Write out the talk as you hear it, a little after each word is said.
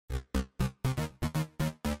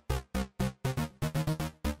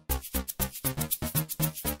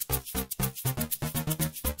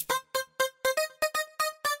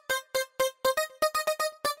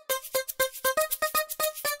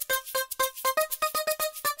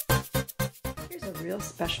a real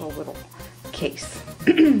special little case.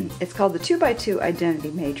 It's called the 2x2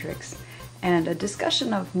 identity matrix, and a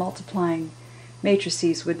discussion of multiplying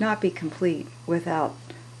matrices would not be complete without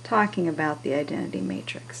talking about the identity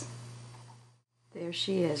matrix. There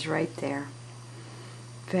she is right there.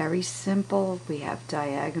 Very simple. We have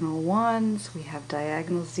diagonal ones, we have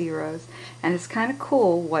diagonal zeros, and it's kind of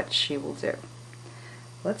cool what she will do.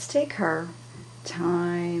 Let's take her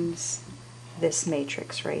times this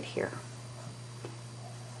matrix right here.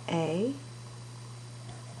 A,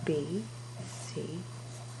 B, C,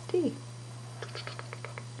 D.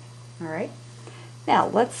 Alright, now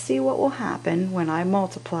let's see what will happen when I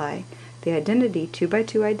multiply the identity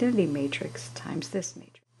 2x2 identity matrix times this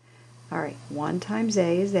matrix. Alright, 1 times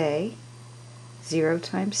A is A, 0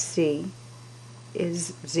 times C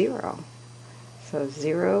is 0. So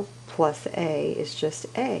 0 plus A is just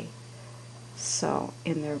A. So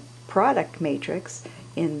in the product matrix,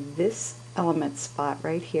 in this element spot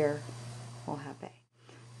right here, we'll have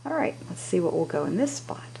A. Alright, let's see what will go in this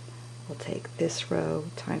spot. We'll take this row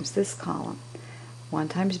times this column. 1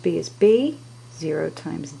 times B is B, 0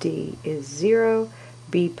 times D is 0,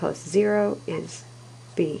 B plus 0 is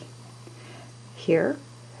B. Here,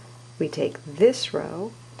 we take this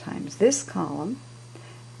row times this column.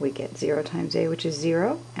 We get 0 times A, which is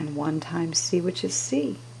 0, and 1 times C, which is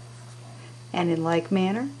C. And in like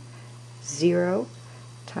manner, 0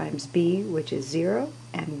 times B, which is 0,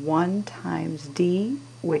 and 1 times D,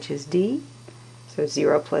 which is D. So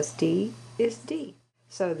 0 plus D is D.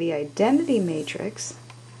 So the identity matrix,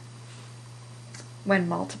 when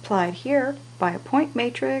multiplied here by a point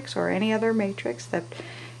matrix or any other matrix that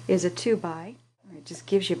is a 2x, it just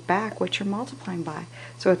gives you back what you're multiplying by.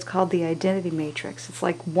 So it's called the identity matrix. It's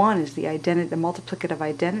like 1 is the identity, the multiplicative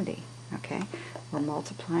identity. Okay, we're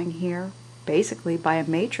multiplying here basically by a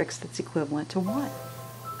matrix that's equivalent to 1.